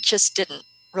it, and it just didn't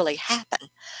really happen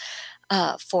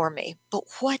for me. But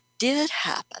what did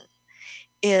happen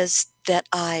is that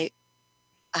I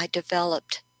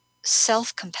developed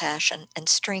self-compassion and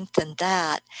strengthened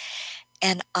that,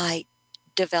 and I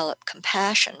developed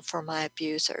compassion for my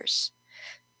abusers.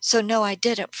 So no, I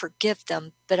didn't forgive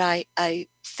them, but I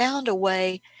found a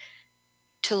way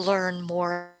to learn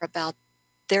more about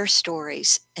their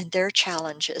stories and their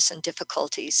challenges and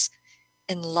difficulties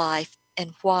in life,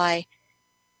 and why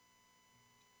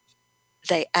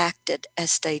they acted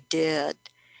as they did.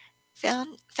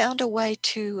 Found a way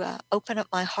to open up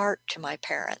my heart to my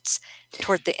parents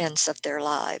toward the ends of their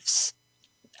lives.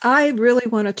 I really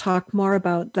want to talk more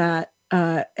about that.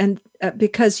 And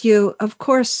because you, of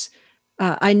course,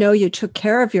 I know you took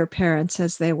care of your parents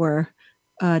as they were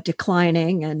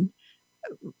declining, and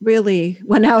really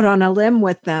went out on a limb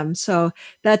with them. So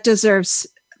that deserves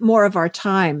more of our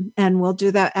time. And we'll do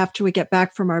that after we get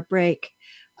back from our break.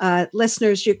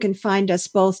 Listeners, you can find us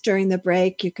both during the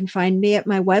break. You can find me at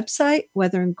my website,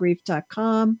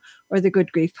 weatheringgrief.com, or the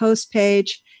Good Grief host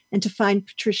page. And to find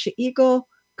Patricia Eagle,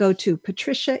 go to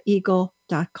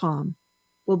patriciaeagle.com.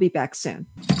 We'll be back soon.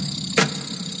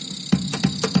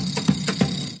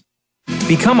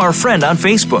 Become our friend on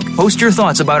Facebook. Post your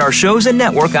thoughts about our shows and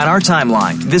network on our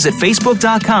timeline. Visit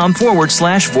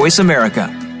facebook.com/Voice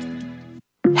America.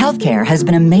 Healthcare has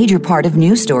been a major part of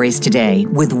news stories today,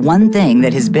 with one thing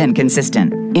that has been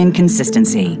consistent: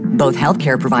 inconsistency. Both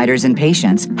healthcare providers and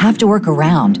patients have to work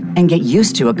around and get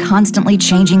used to a constantly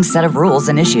changing set of rules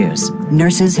and issues.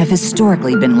 Nurses have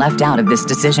historically been left out of this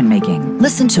decision-making.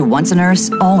 Listen to Once a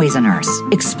Nurse, Always a Nurse,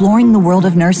 Exploring the World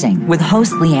of Nursing with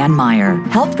host Leanne Meyer.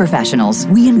 Health professionals,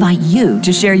 we invite you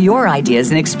to share your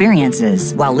ideas and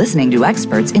experiences while listening to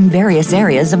experts in various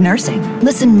areas of nursing.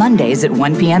 Listen Mondays at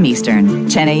 1 p.m. Eastern,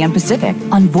 10 a.m. Pacific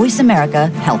on Voice America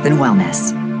Health and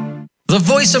Wellness. The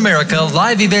Voice America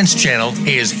Live Events channel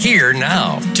is here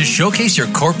now to showcase your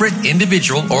corporate,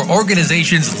 individual, or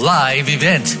organization's live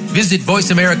event. Visit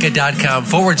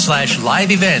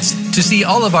voiceamerica.com/live events to see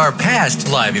all of our past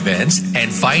live events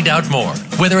and find out more.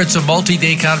 Whether it's a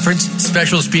multi-day conference,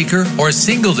 special speaker, or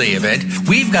single-day event,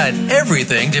 we've got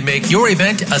everything to make your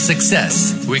event a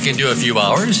success. We can do a few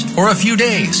hours or a few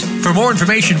days. For more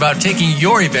information about taking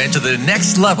your event to the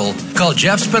next level, call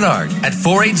Jeff Spinard at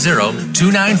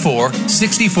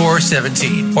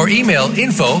 480-294-6417 or email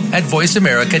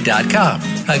info@voiceamerica.com.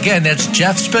 Again, that's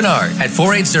Jeff Spinard at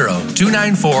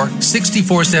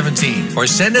 480-294-6417 or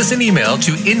send us an email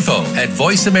to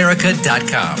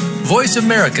info@voiceamerica.com. Voice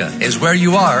America is where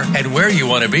you are and where you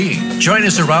want to be. Join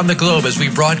us around the globe as we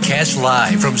broadcast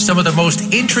live from some of the most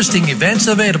interesting events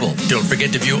available. Don't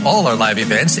forget to view all our live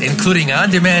events, including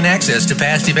on-demand access to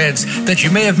past events that you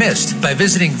may have missed by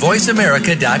visiting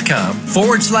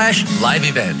voiceamerica.com/live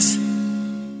events.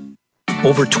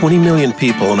 Over 20 million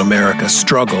people in America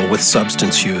struggle with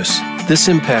substance use. This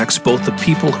impacts both the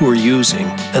people who are using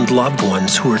and loved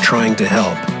ones who are trying to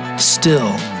help.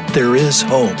 Still, there is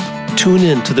hope. Tune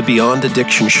in to the Beyond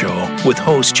Addiction Show with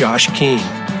host Josh King.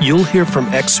 You'll hear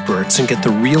from experts and get the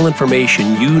real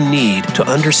information you need to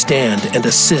understand and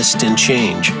assist in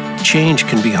change. Change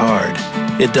can be hard.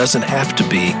 It doesn't have to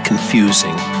be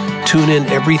confusing. Tune in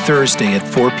every Thursday at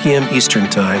 4 p.m. Eastern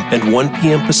Time and 1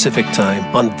 p.m. Pacific Time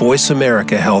on Voice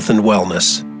America Health and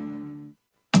Wellness.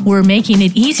 We're making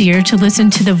it easier to listen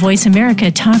to the Voice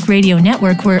America Talk Radio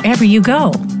Network wherever you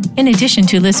go. In addition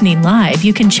to listening live,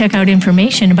 you can check out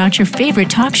information about your favorite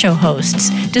talk show hosts,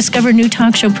 discover new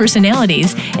talk show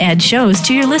personalities, add shows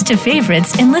to your list of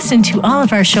favorites, and listen to all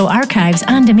of our show archives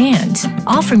on demand,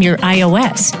 all from your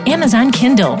iOS, Amazon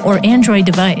Kindle, or Android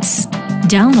device.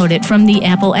 Download it from the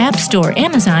Apple App Store,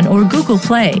 Amazon, or Google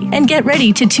Play, and get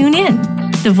ready to tune in.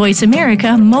 The Voice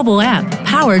America mobile app,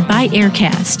 powered by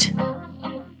Aircast.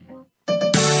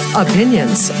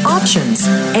 Opinions, options,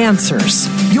 answers.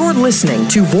 You're listening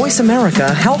to Voice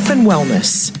America Health and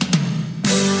Wellness.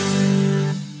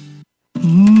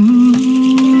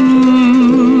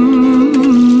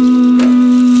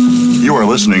 You are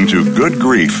listening to Good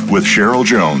Grief with Cheryl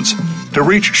Jones. To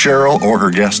reach Cheryl or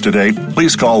her guest today,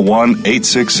 please call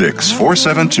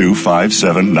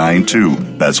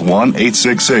 1-866-472-5792. That's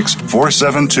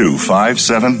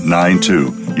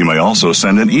 1-866-472-5792. You may also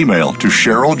send an email to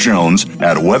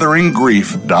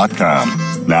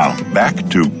CherylJones@weatheringgrief.com. Now, back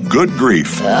to Good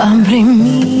Grief.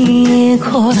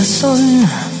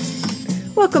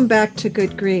 Welcome back to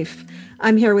Good Grief.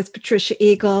 I'm here with Patricia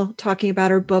Eagle talking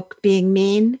about her book, Being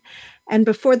Mean. And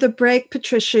before the break,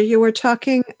 Patricia, you were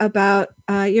talking about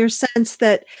your sense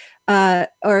that,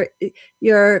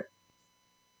 your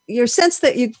sense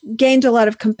that you gained a lot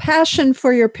of compassion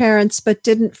for your parents, but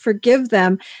didn't forgive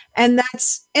them. And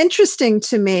that's interesting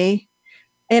to me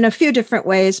in a few different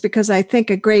ways, because I think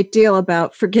a great deal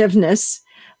about forgiveness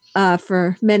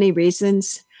for many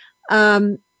reasons.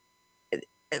 That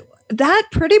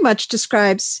pretty much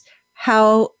describes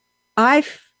how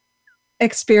I've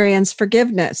experienced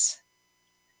forgiveness.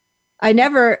 I've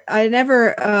never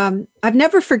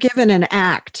forgiven an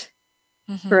act,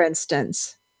 for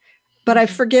instance, but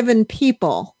I've forgiven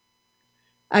people.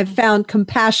 I've found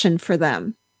compassion for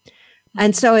them.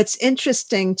 And so it's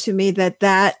interesting to me that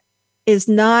that is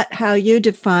not how you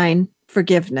define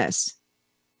forgiveness.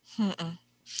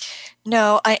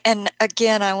 No, and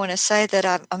again, I want to say that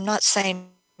I'm not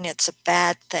saying it's a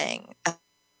bad thing.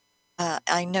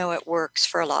 I know it works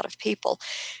for a lot of people.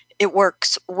 It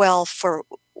works well for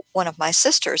one of my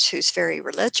sisters who's very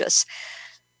religious.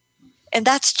 And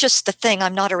that's just the thing.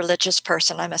 I'm not a religious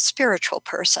person. I'm a spiritual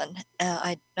person.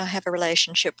 I have a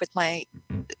relationship with my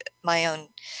own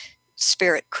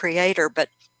spirit creator. But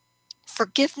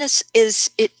forgiveness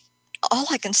all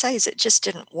I can say is it just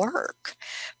didn't work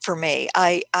for me.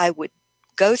 I would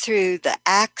go through the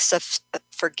acts of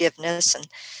forgiveness and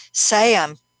say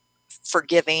I'm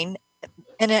forgiving,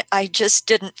 and I just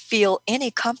didn't feel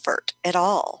any comfort at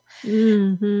all.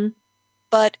 Mm-hmm.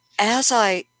 But as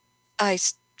I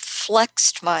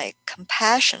flexed my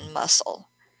compassion muscle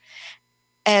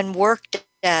and worked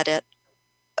at it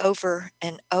over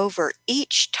and over,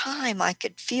 each time I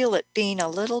could feel it being a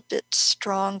little bit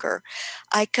stronger.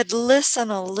 I could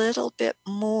listen a little bit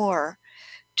more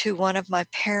to one of my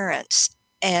parents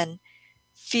and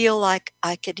feel like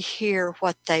I could hear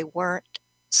what they weren't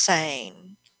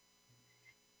saying.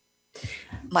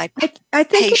 My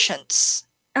patience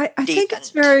I think it's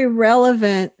very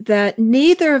relevant that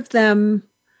neither of them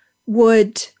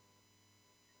would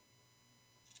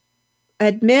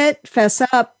admit, fess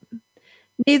up.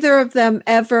 Neither of them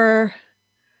ever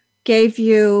gave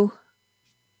you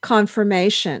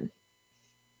confirmation.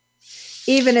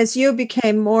 even as you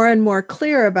became more and more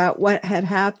clear about what had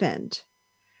happened.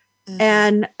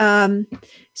 And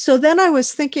so then I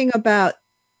was thinking about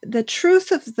the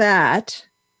truth of that,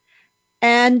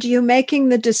 and you making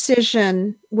the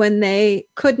decision when they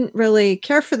couldn't really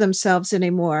care for themselves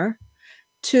anymore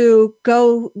to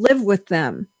go live with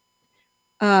them.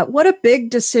 What a big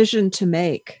decision to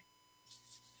make.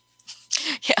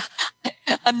 Yeah,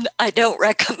 I don't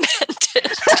recommend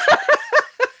it.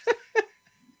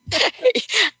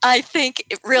 I think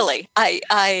really,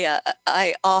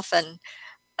 I often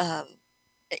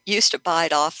used to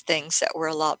bite off things that were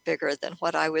a lot bigger than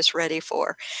what I was ready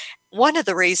for. One of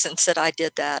the reasons that I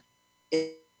did that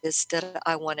is that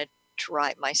I wanted to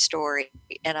write my story,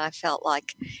 and I felt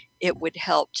like it would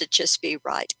help to just be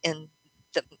right in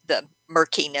the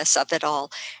murkiness of it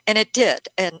all. And it did.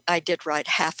 And I did write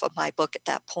half of my book at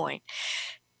that point.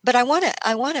 But I want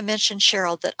to mention,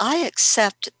 Cheryl, that I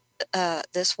accept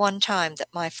this one time that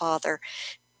my father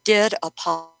did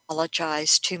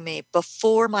apologize to me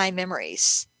before my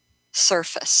memories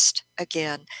surfaced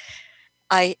again.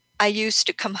 I used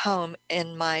to come home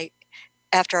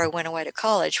after I went away to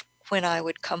college, when I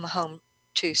would come home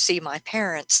to see my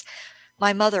parents,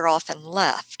 my mother often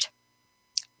left.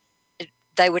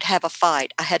 They would have a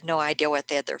fight. I had no idea what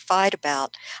they had their fight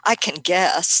about. I can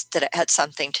guess that it had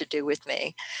something to do with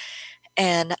me.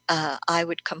 And I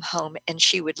would come home and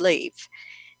she would leave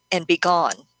and be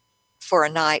gone for a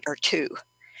night or two.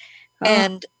 Oh.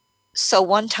 And so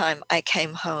one time I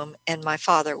came home and my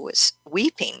father was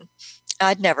weeping.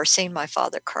 I'd never seen my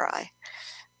father cry.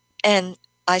 And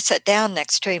I sat down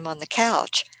next to him on the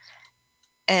couch,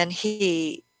 and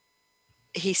he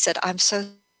said, "I'm so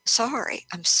sorry.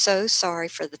 I'm so sorry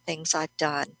for the things I've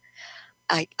done.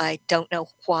 I don't know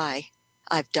why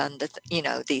I've done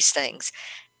these things."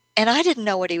 And I didn't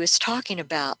know what he was talking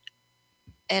about.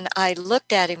 And I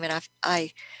looked at him, and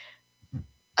I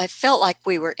felt like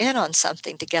we were in on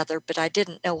something together, but I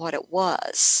didn't know what it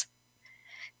was.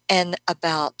 And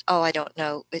about, I don't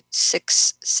know, it's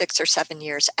six or 7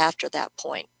 years after that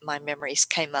point, my memories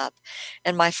came up.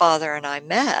 And my father and I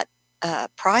met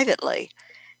privately.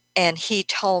 And he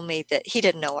told me that he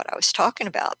didn't know what I was talking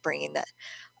about, bringing that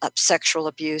up, sexual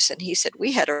abuse. And he said,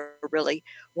 we had a really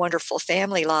wonderful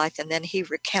family life. And then he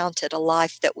recounted a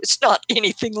life that was not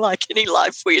anything like any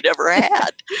life we had ever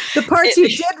had. The parts you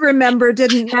did remember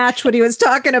didn't match what he was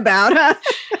talking about, huh?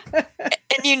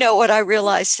 And you know what I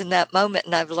realized in that moment,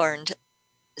 and I've learned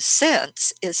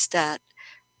since, is that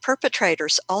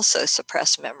perpetrators also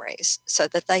suppress memories so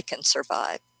that they can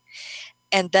survive.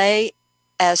 And they,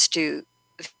 as do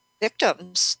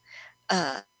victims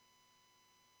and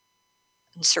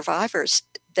survivors,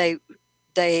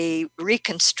 they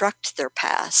reconstruct their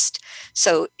past.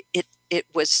 So it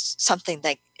was something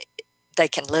they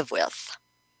can live with,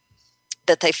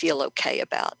 that they feel okay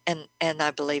about. And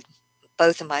I believe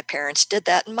both of my parents did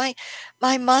that. And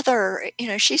my mother,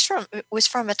 she was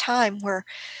from a time where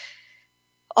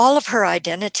all of her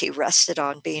identity rested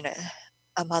on being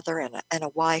a mother and a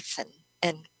wife.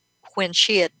 And when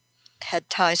she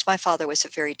had times, my father was a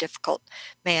very difficult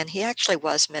man. He actually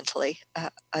was mentally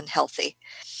unhealthy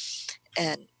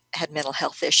and had mental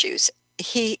health issues.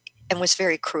 And was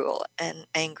very cruel and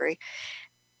angry.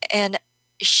 And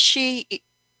she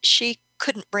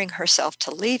couldn't bring herself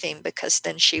to leave him, because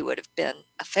then she would have been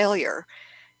a failure.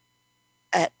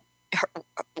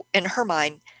 In her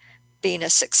mind, being a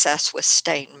success was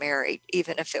staying married,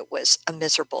 even if it was a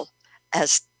miserable,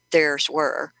 as theirs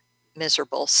were,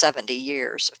 miserable 70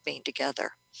 years of being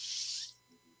together.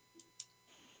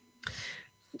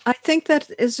 I think that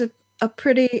is a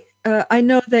pretty, I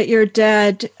know that your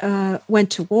dad went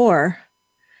to war.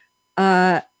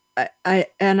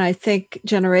 I think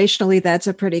generationally that's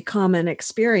a pretty common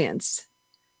experience,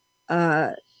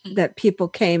 that people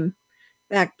came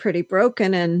back pretty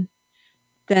broken and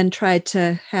then tried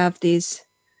to have these,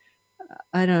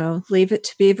 leave it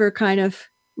to beaver kind of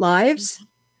lives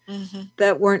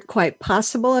that weren't quite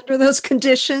possible under those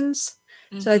conditions.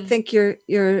 So I think your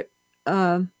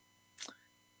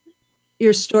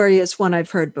story is one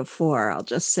I've heard before. I'll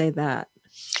just say that.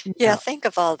 Yeah, think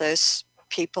of all those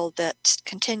people that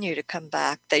continue to come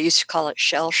back. They used to call it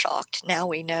shell-shocked. Now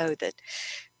we know that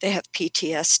they have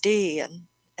PTSD,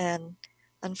 and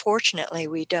unfortunately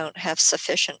we don't have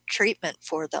sufficient treatment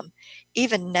for them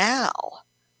even now.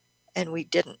 And we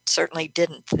certainly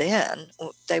didn't then.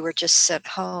 They were just sent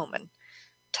home and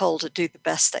told to do the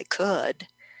best they could.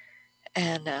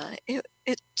 And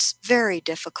it's very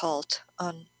difficult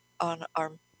on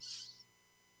our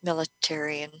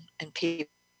military and people.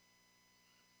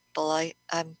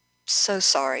 I'm so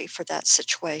sorry for that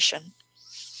situation.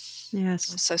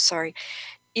 Yes. I'm so sorry.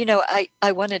 You know,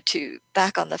 I wanted to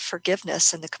back on the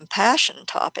forgiveness and the compassion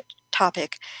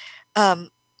topic. I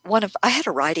had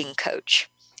a writing coach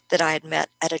that I had met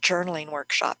at a journaling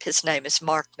workshop. His name is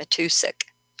Mark Matusik,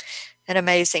 an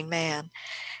amazing man.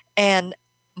 And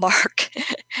Mark,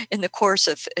 in the course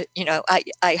of,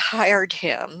 I hired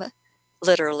him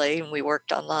literally, and we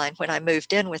worked online when I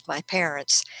moved in with my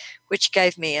parents, which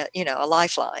gave me a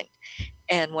lifeline.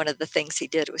 And one of the things he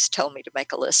did was tell me to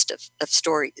make a list of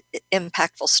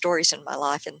impactful stories in my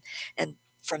life. And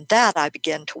from that, I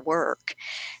began to work.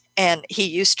 And he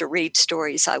used to read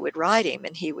stories I would write him,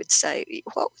 and he would say,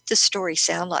 "What would this story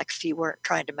sound like if you weren't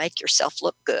trying to make yourself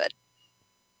look good?"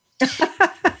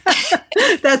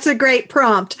 That's a great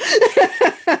prompt.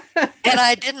 And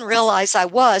I didn't realize I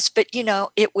was, but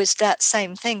it was that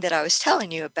same thing that I was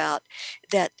telling you about,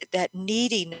 that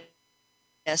neediness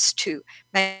to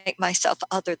make myself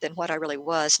other than what I really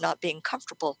was, not being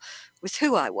comfortable with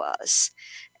who I was.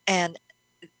 And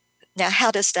now,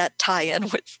 how does that tie in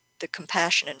with the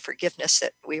compassion and forgiveness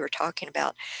that we were talking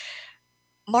about?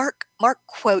 Mark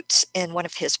quotes in one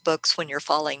of his books, When You're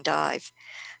Falling, Dive.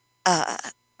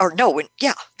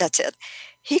 That's it.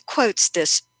 He quotes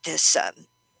this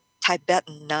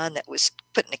Tibetan nun that was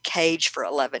put in a cage for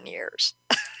 11 years,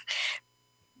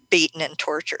 beaten and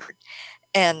tortured.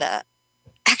 And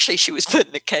actually, she was put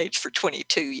in a cage for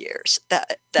 22 years.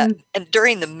 And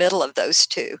during the middle of those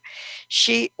two,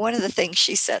 one of the things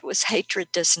she said was,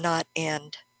 hatred does not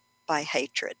end by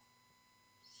hatred.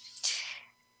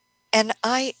 And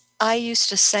I used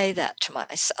to say that to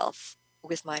myself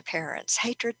with my parents.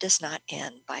 Hatred does not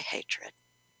end by hatred.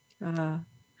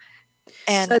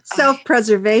 And so it's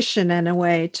self-preservation in a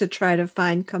way to try to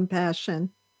find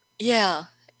compassion. Yeah,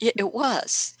 it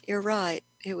was. You're right.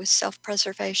 It was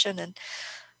self-preservation, and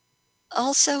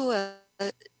also a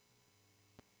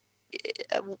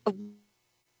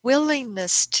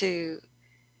willingness to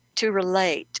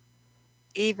relate,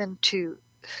 even to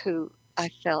who I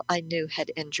felt I knew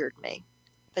had injured me,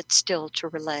 but still to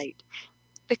relate,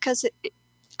 because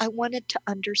I wanted to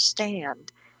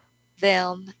understand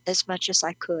them as much as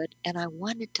I could, and I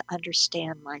wanted to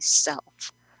understand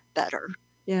myself better.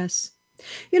 Yes.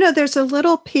 There's a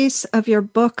little piece of your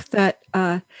book that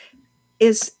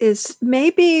is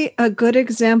maybe a good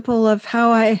example of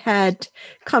how I had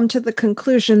come to the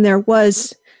conclusion there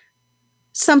was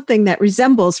something that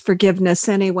resembles forgiveness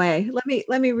anyway.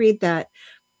 Let me read that.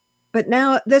 But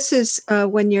now this is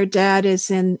when your dad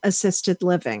is in assisted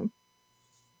living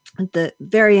at the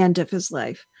very end of his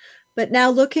life. But now,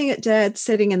 looking at Dad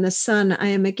sitting in the sun, I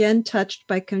am again touched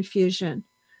by confusion.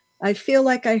 I feel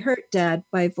like I hurt Dad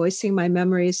by voicing my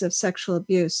memories of sexual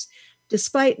abuse,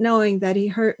 despite knowing that he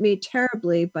hurt me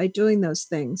terribly by doing those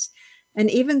things. And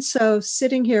even so,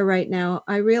 sitting here right now,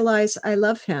 I realize I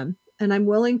love him, and I'm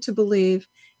willing to believe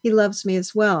he loves me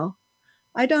as well.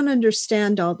 I don't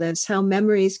understand all this, how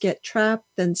memories get trapped,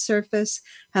 then surface,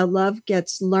 how love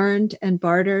gets learned and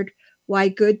bartered, why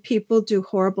good people do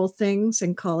horrible things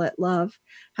and call it love,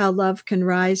 how love can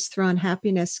rise through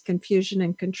unhappiness, confusion,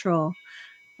 and control.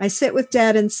 I sit with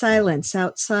Dad in silence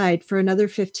outside for another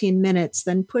 15 minutes,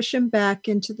 then push him back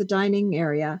into the dining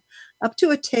area, up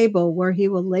to a table where he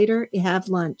will later have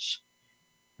lunch.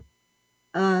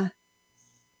 I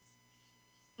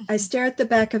stare at the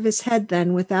back of his head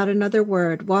then, without another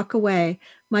word, walk away,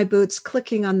 my boots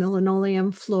clicking on the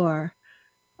linoleum floor.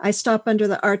 I stop under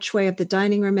the archway of the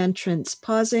dining room entrance,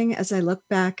 pausing as I look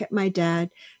back at my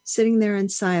dad, sitting there in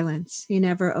silence. He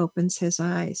never opens his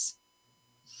eyes.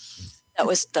 That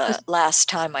was the last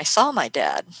time I saw my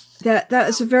dad. That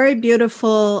was a very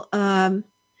beautiful, I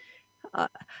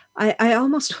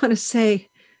almost want to say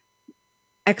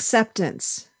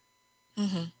acceptance.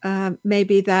 Mm-hmm.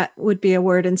 Maybe that would be a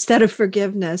word instead of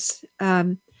forgiveness.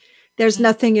 There's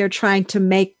nothing you're trying to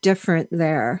make different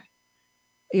there.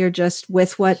 You're just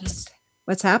with what's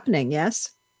happening.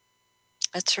 Yes.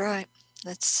 That's right.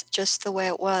 That's just the way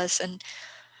it was. And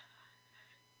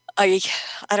I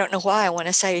don't know why I want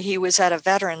to say he was at a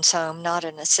veterans home, not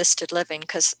an assisted living,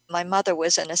 because my mother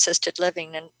was in assisted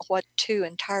living, and what two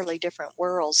entirely different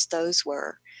worlds those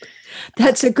were.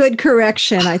 That's a good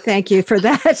correction. I thank you for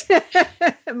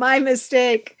that. My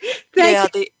mistake.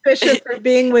 Thank you, Patricia, for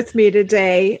being with me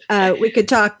today. We could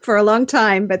talk for a long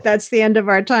time, but that's the end of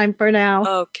our time for now.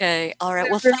 Okay. All right.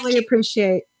 Well, I really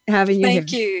appreciate having you here.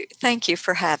 Thank you. Thank you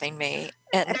for having me.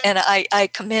 And I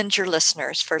commend your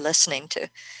listeners for listening to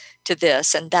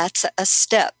this. And that's a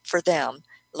step for them,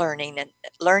 learning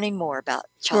more about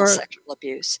child sexual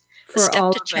abuse. A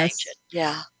step to change it.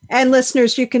 Yeah. And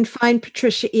listeners, you can find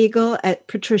Patricia Eagle at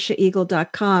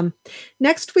patriciaeagle.com.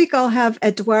 Next week, I'll have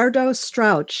Eduardo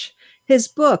Strauch. His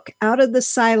book, Out of the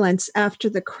Silence After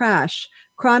the Crash,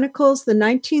 chronicles the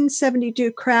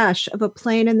 1972 crash of a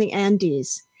plane in the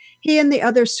Andes. He and the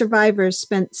other survivors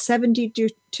spent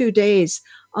 72 days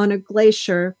on a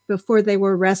glacier before they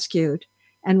were rescued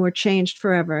and were changed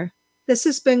forever. This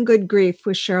has been Good Grief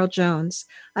with Cheryl Jones.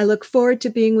 I look forward to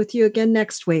being with you again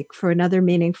next week for another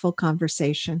meaningful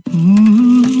conversation.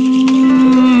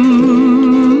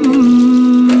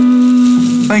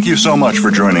 Thank you so much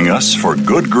for joining us for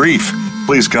Good Grief.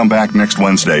 Please come back next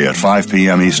Wednesday at 5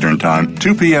 p.m. Eastern Time,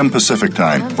 2 p.m. Pacific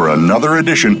Time for another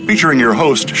edition featuring your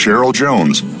host, Cheryl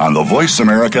Jones, on the Voice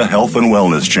America Health and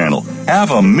Wellness Channel.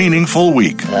 Have a meaningful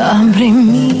week. Abre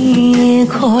mi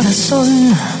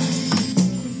corazón.